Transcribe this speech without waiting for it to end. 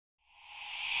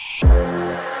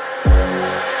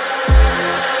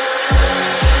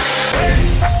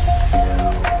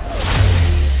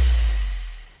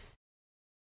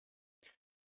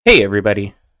Hey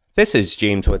everybody, this is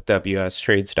James with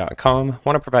WSTrades.com. I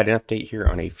want to provide an update here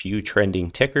on a few trending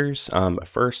tickers.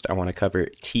 First, I want to cover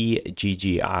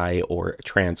TGGI or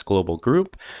Trans Global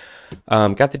Group.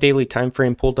 Got the daily time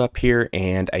frame pulled up here,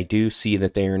 and I do see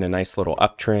that they're in a nice little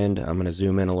uptrend. I'm going to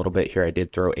zoom in a little bit here. I did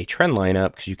throw a trend line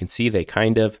up because you can see they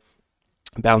kind of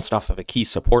bounced off of a key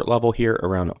support level here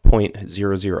around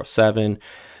 0.007.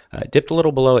 Dipped a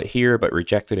little below it here, but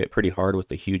rejected it pretty hard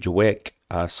with a huge wick.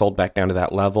 Sold back down to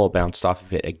that level, bounced off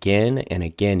of it again and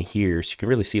again here. So you can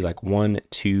really see like 1,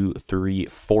 2, 3,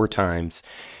 4 times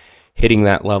hitting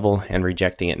that level and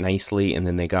rejecting it nicely. And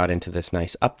then they got into this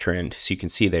nice uptrend. So you can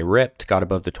see they ripped, got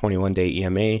above the 21-day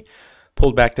EMA,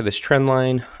 pulled back to this trend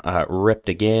line, ripped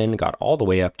again, got all the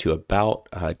way up to about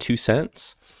 2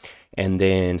 cents, and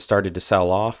then started to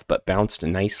sell off, but bounced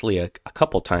nicely a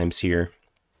couple times here.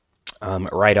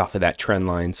 Right off of that trend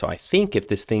line. So I think if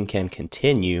this thing can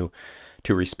continue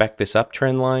to respect this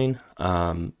uptrend line,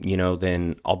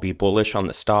 then I'll be bullish on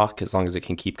the stock as long as it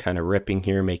can keep kind of ripping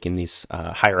here, making these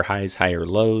higher highs, higher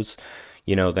lows.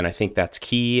 Then I think that's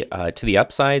key to the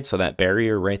upside. So that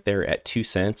barrier right there at 2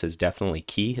 cents is definitely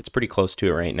key. It's pretty close to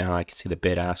it right now. I can see the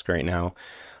bid ask right now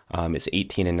is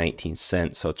 18 and 19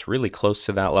 cents. So it's really close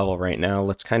to that level right now.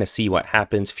 Let's kind of see what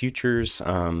happens. Futures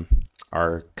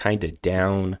are kind of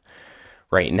down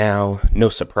right now. No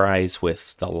surprise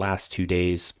with the last 2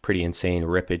 days, pretty insane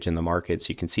rippage in the market. So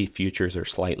you can see futures are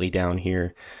slightly down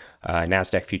here.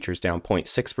 NASDAQ futures down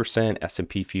 0.6%,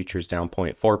 S&P futures down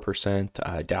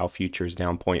 0.4%, Dow futures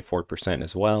down 0.4%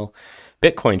 as well.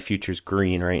 Bitcoin futures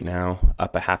green right now,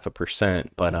 up 0.5%.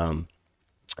 But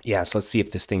yeah, so let's see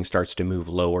if this thing starts to move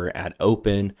lower at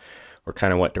open, or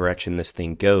kind of what direction this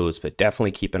thing goes. But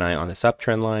definitely keep an eye on this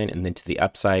uptrend line, and then to the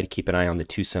upside, keep an eye on the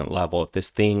 2 cent level. If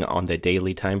this thing on the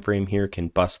daily time frame here can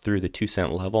bust through the 2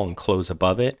 cent level and close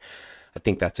above it, I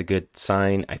think that's a good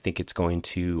sign. I think it's going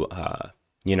to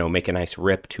make a nice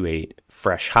rip to a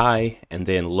fresh high, and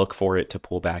then look for it to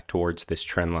pull back towards this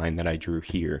trend line that I drew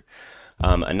here.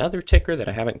 Another ticker that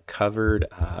I haven't covered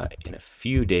in a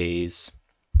few days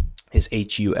is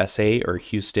HUSA, or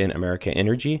Houston America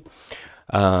Energy.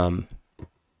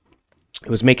 It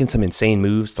was making some insane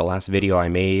moves the last video I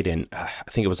made, and I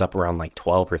think it was up around like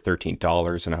 $12 or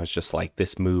 $13, and I was just like,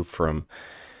 this move from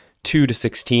 2 to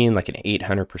 16, like an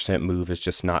 800% move, is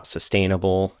just not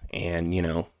sustainable.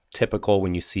 And typical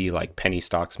when you see like penny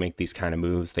stocks make these kind of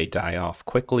moves, they die off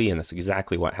quickly, and that's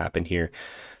exactly what happened here.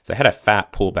 So I had a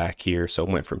fat pullback here, so it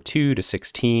went from 2 to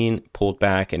 16, pulled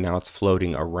back, and now it's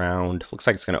floating around. Looks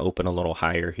like it's going to open a little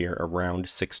higher here around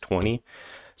 620.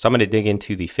 So I'm going to dig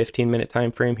into the 15-minute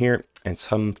time frame here, and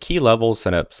some key levels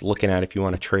that I'm looking at if you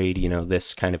want to trade,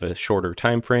 this kind of a shorter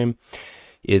time frame,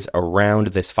 is around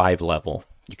this 5 level.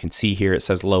 You can see here it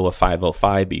says low of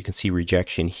 505, but you can see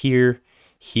rejection here,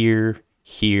 here,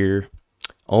 here,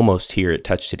 almost here. It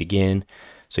touched it again.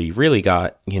 So you've really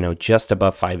got, just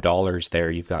above $5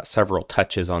 there. You've got several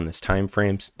touches on this time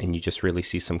frame, and you just really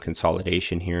see some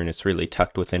consolidation here, and it's really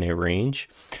tucked within a range.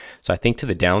 So I think to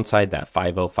the downside, that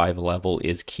 505 level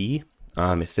is key.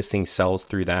 If this thing sells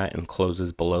through that and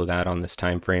closes below that on this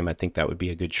time frame, I think that would be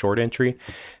a good short entry.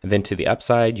 And then to the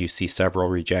upside, you see several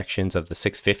rejections of the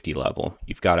 650 level.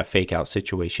 You've got a fake out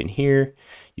situation here.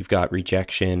 You've got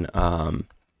rejection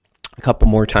a couple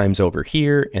more times over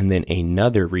here, and then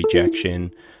another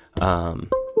rejection. My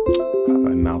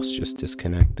mouse just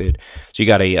disconnected. So you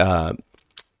got a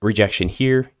rejection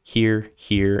here, here,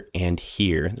 here, and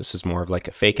here. This is more of like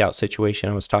a fake out situation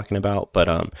I was talking about. But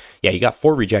yeah, you got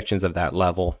 4 rejections of that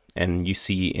level, and you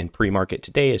see in pre-market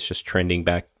today, it's just trending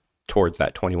back towards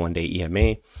that 21-day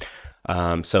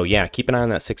EMA. So yeah, keep an eye on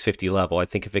that 650 level. I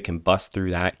think if it can bust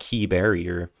through that key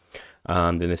barrier,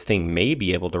 then this thing may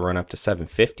be able to run up to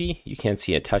 750. You can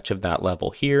see a touch of that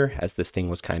level here as this thing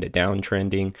was kind of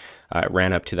downtrending. It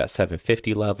ran up to that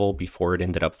 750 level before it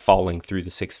ended up falling through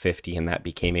the 650, and that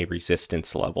became a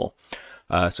resistance level.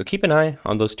 So keep an eye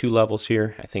on those 2 levels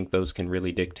here. I think those can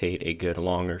really dictate a good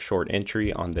long or short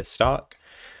entry on this stock.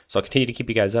 So I'll continue to keep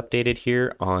you guys updated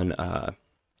here on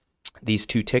these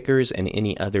 2 tickers and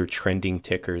any other trending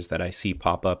tickers that I see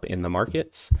pop up in the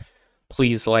markets.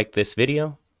 Please like this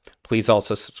video. Please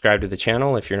also subscribe to the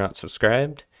channel if you're not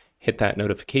subscribed. Hit that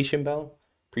notification bell.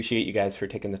 Appreciate you guys for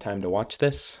taking the time to watch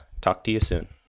this. Talk to you soon.